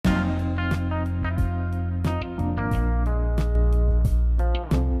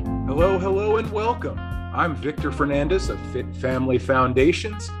Hello, hello, and welcome. I'm Victor Fernandez of Fit Family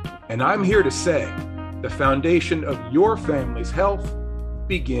Foundations, and I'm here to say the foundation of your family's health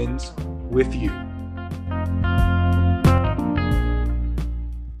begins with you.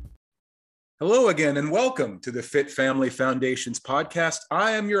 Hello again, and welcome to the Fit Family Foundations podcast.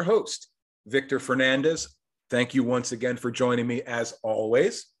 I am your host, Victor Fernandez. Thank you once again for joining me as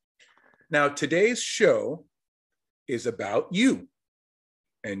always. Now, today's show is about you.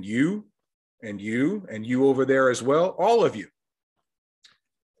 And you, and you, and you over there as well, all of you.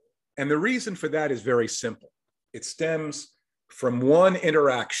 And the reason for that is very simple. It stems from one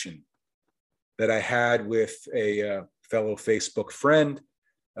interaction that I had with a fellow Facebook friend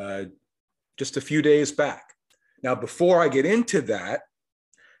just a few days back. Now, before I get into that,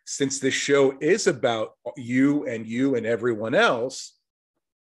 since this show is about you and everyone else,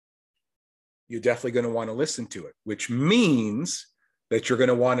 you're definitely going to want to listen to it, which means that you're going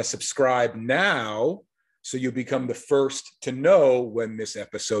to want to subscribe now so you become the first to know when this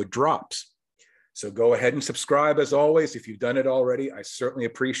episode drops. So go ahead and subscribe as always. If you've done it already, I certainly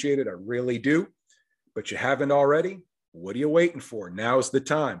appreciate it. I really do. But you haven't already, what are you waiting for? Now's the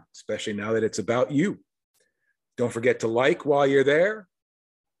time, especially now that it's about you. Don't forget to like while you're there.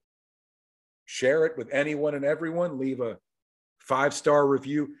 Share it with anyone and everyone. Leave a 5-star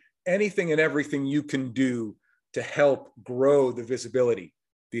review. Anything and everything you can do to help grow the visibility,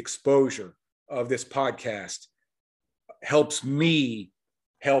 the exposure of this podcast helps me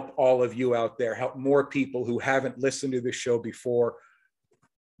help all of you out there, help more people who haven't listened to this show before,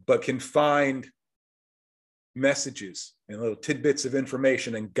 but can find messages and little tidbits of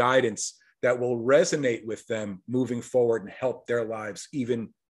information and guidance that will resonate with them moving forward and help their lives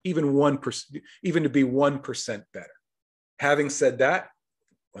even 1%, even to be 1% better. Having said that,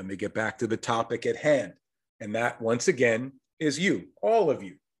 let me get back to the topic at hand. And that, once again, is you, all of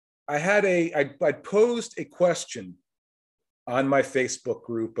you. I posed a question on my Facebook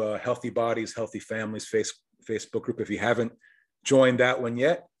group, Healthy Bodies, Healthy Families Facebook group. If you haven't joined that one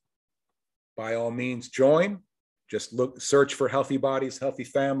yet, by all means, join. Just search for Healthy Bodies, Healthy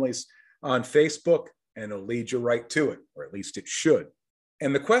Families on Facebook, and it'll lead you right to it, or at least it should.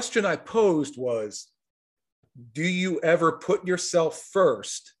 And the question I posed was, do you ever put yourself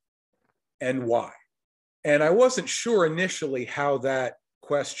first, and why? And I wasn't sure initially how that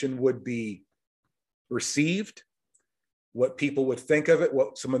question would be received, what people would think of it,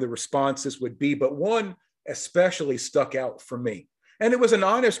 what some of the responses would be, but one especially stuck out for me. And it was an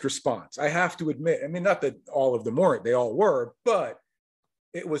honest response, I have to admit. I mean, not that all of them weren't, they all were, but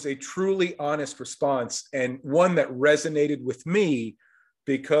it was a truly honest response, and one that resonated with me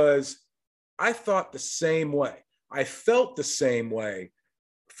because I thought the same way. I felt the same way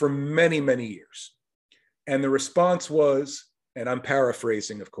for many, many years. And the response was, and I'm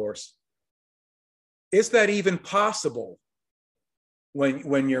paraphrasing, of course, is that even possible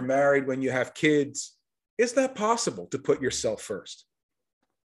when you're married, when you have kids? Is that possible to put yourself first?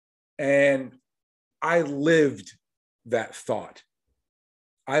 And I lived that thought.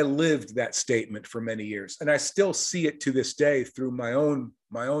 I lived that statement for many years, and I still see it to this day through my own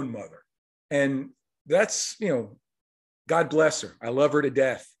mother. And that's, God bless her. I love her to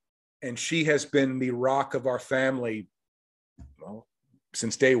death. And she has been the rock of our family, well,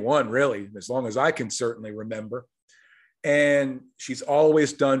 since day one, really, as long as I can certainly remember. And she's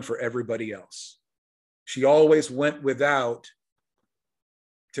always done for everybody else. She always went without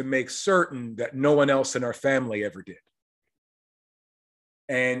to make certain that no one else in our family ever did.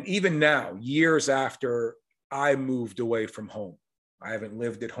 And even now, years after I moved away from home, I haven't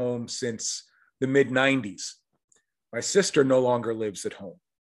lived at home since the mid-90s. My sister no longer lives at home.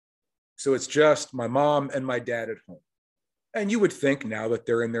 So it's just my mom and my dad at home. And you would think now that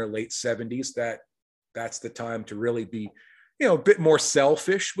they're in their late 70s that that's the time to really be, a bit more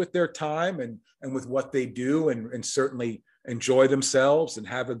selfish with their time and with what they do, and certainly enjoy themselves and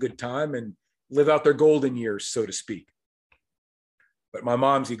have a good time and live out their golden years, so to speak. But my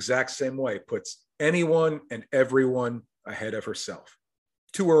mom's the exact same way, puts anyone and everyone ahead of herself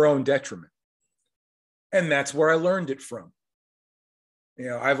to her own detriment. And that's where I learned it from.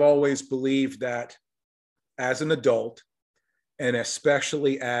 I've always believed that as an adult, and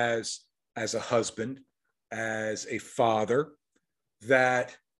especially as a husband, as a father,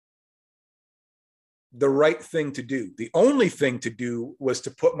 that the right thing to do, the only thing to do, was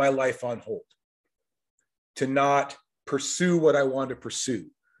to put my life on hold, to not pursue what I want to pursue,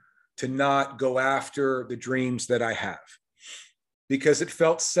 to not go after the dreams that I have, because it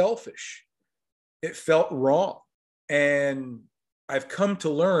felt selfish. It felt wrong. And I've come to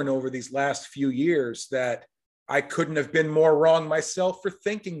learn over these last few years that I couldn't have been more wrong myself for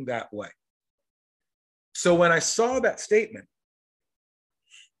thinking that way. So when I saw that statement,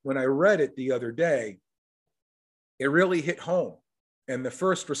 when I read it the other day, it really hit home. And the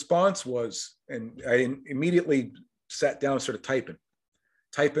first response was, and I immediately sat down, sort of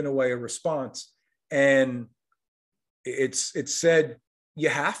typing away a response. And it said, you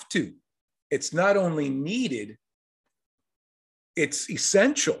have to. It's not only needed, it's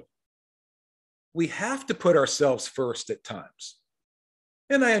essential. We have to put ourselves first at times.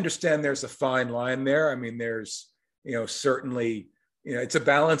 And I understand there's a fine line there. I mean, there's, certainly, it's a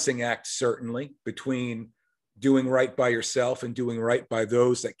balancing act, certainly, between doing right by yourself and doing right by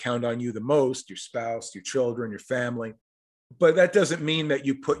those that count on you the most, your spouse, your children, your family. But that doesn't mean that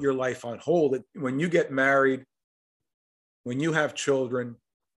you put your life on hold. When you get married, when you have children,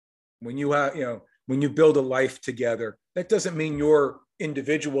 when you have, when you build a life together, that doesn't mean your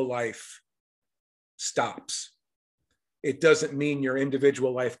individual life stops. It doesn't mean your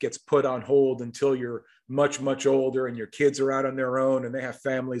individual life gets put on hold until you're much, much older and your kids are out on their own and they have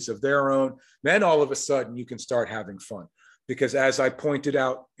families of their own. Then all of a sudden you can start having fun. Because as I pointed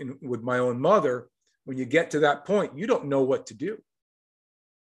out with my own mother, when you get to that point, you don't know what to do.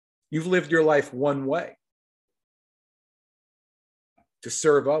 You've lived your life one way: to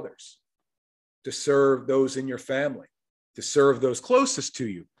serve others, to serve those in your family, to serve those closest to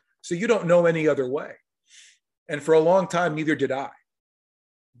you. So you don't know any other way. And for a long time, neither did I.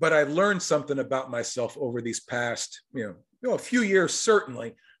 But I learned something about myself over these past, a few years,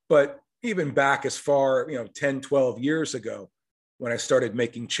 certainly, but even back as far, 10, 12 years ago, when I started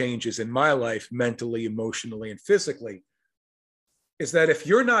making changes in my life, mentally, emotionally, and physically, is that if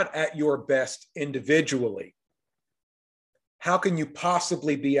you're not at your best individually, how can you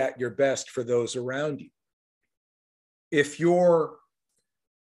possibly be at your best for those around you? If you're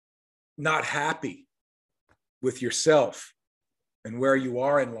not happy with yourself and where you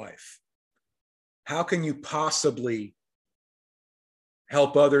are in life, how can you possibly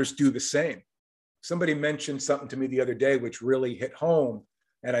help others do the same? Somebody mentioned something to me the other day which really hit home,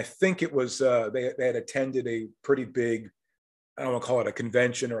 and I think it was they had attended a pretty big, I don't want to call it a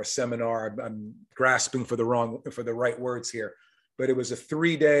convention or a seminar. I'm grasping for the right words here, but it was a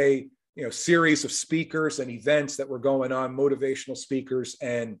 3-day series of speakers and events that were going on, motivational speakers,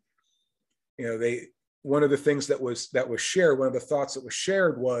 and one of the things that was shared, one of the thoughts that was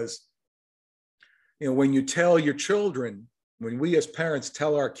shared was, when you tell your children, when we as parents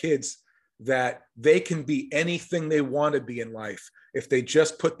tell our kids that they can be anything they want to be in life, if they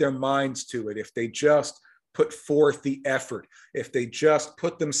just put their minds to it, if they just put forth the effort, if they just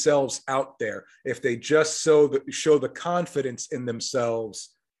put themselves out there, if they just show the confidence in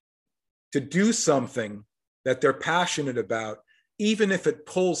themselves to do something that they're passionate about, even if it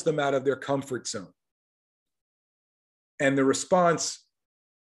pulls them out of their comfort zone. And the response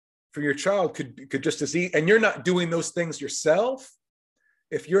for your child could just as easy, and you're not doing those things yourself,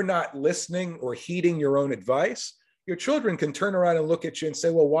 if you're not listening or heeding your own advice, your children can turn around and look at you and say,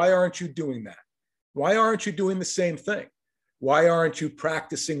 well, why aren't you doing that? Why aren't you doing the same thing? Why aren't you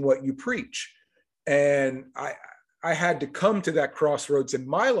practicing what you preach? And I had to come to that crossroads in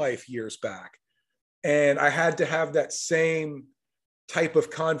my life years back. And I had to have that same type of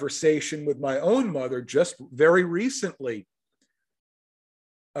conversation with my own mother just very recently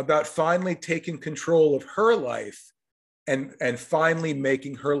about finally taking control of her life and finally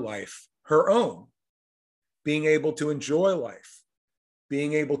making her life her own, being able to enjoy life,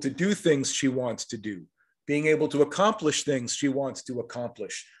 being able to do things she wants to do, being able to accomplish things she wants to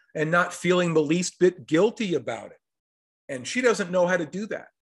accomplish, and not feeling the least bit guilty about it. And she doesn't know how to do that.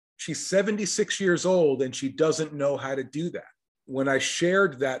 She's 76 years old and she doesn't know how to do that. When I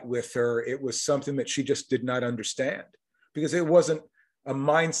shared that with her, it was something that she just did not understand because it wasn't a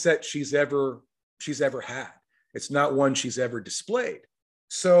mindset she's ever had. It's not one she's ever displayed.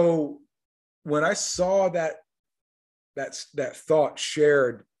 So when I saw that thought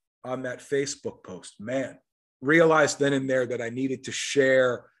shared on that Facebook post, man, realized then and there that I needed to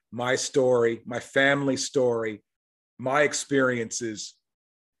share my story, my family story, my experiences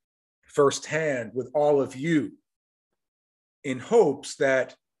firsthand with all of you, in hopes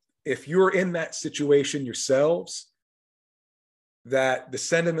that if you're in that situation yourselves, that the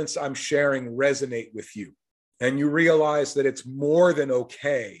sentiments I'm sharing resonate with you, and you realize that it's more than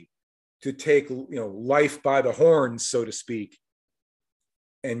okay to take life by the horns, so to speak,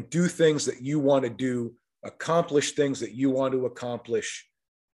 and do things that you want to do, accomplish things that you want to accomplish,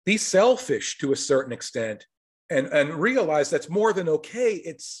 be selfish to a certain extent, and realize that's more than okay.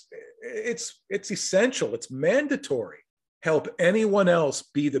 It's essential. It's mandatory. Help anyone else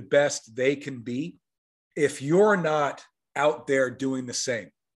be the best they can be, if you're not out there doing the same.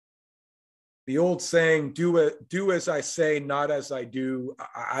 The old saying, do as I say, not as I do,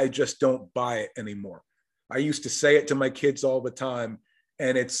 I just don't buy it anymore. I used to say it to my kids all the time,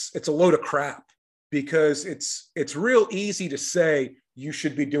 and it's a load of crap, because it's real easy to say you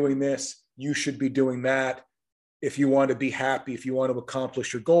should be doing this, you should be doing that, if you want to be happy, if you want to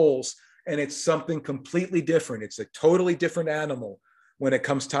accomplish your goals. And it's something completely different. It's a totally different animal when it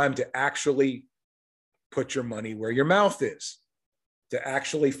comes time to actually put your money where your mouth is, to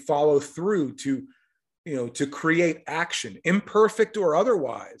actually follow through, to create action, imperfect or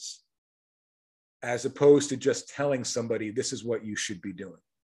otherwise, as opposed to just telling somebody this is what you should be doing.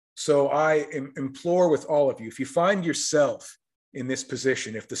 So I implore with all of you, if you find yourself in this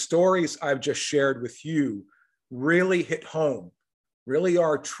position, if the stories I've just shared with you really hit home, really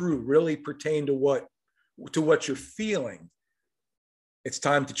are true, really pertain to what you're feeling, it's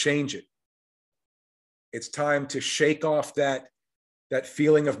time to change it. It's time to shake off that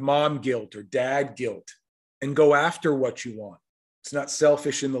feeling of mom guilt or dad guilt and go after what you want. It's not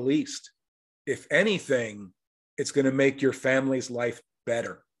selfish in the least. If anything, it's going to make your family's life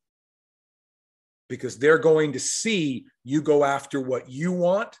better, because they're going to see you go after what you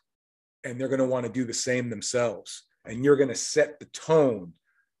want, and they're going to want to do the same themselves. And you're going to set the tone.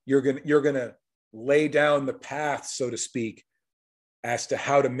 You're going to lay down the path, so to speak, as to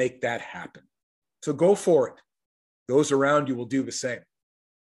how to make that happen. So go for it. Those around you will do the same.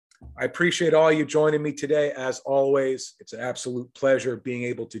 I appreciate all you joining me today. As always, it's an absolute pleasure being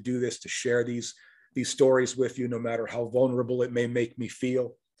able to do this, to share these stories with you, no matter how vulnerable it may make me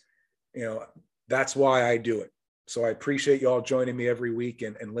feel. That's why I do it. So I appreciate you all joining me every week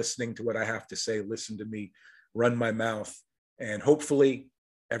and listening to what I have to say. Listen to me run my mouth, and hopefully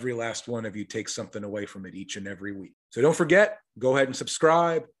every last one of you takes something away from it each and every week. So don't forget, go ahead and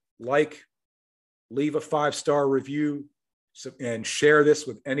subscribe, like, leave a 5-star review, and share this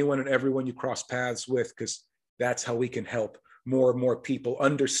with anyone and everyone you cross paths with, because that's how we can help more and more people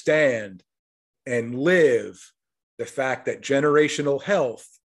understand and live the fact that generational health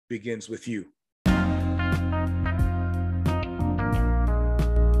begins with you.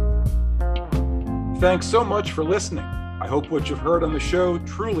 Thanks so much for listening. I hope what you've heard on the show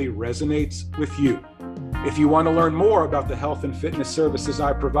truly resonates with you. If you want to learn more about the health and fitness services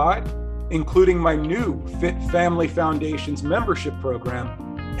I provide, including my new Fit Family Foundation's membership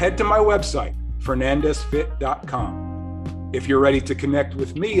program, head to my website, fernandezfit.com. If you're ready to connect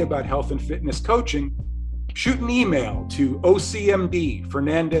with me about health and fitness coaching, shoot an email to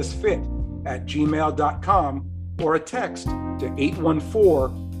ocmdfernandezfit@gmail.com or a text to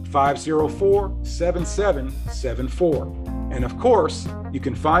 814-504-7774. And of course, you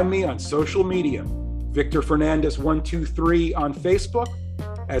can find me on social media, Victor Fernandez 123 on Facebook,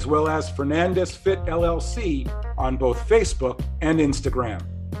 as well as Fernandez Fit LLC on both Facebook and Instagram.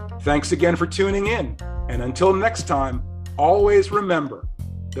 Thanks again for tuning in. And until next time, always remember,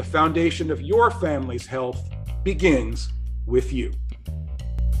 the foundation of your family's health begins with you.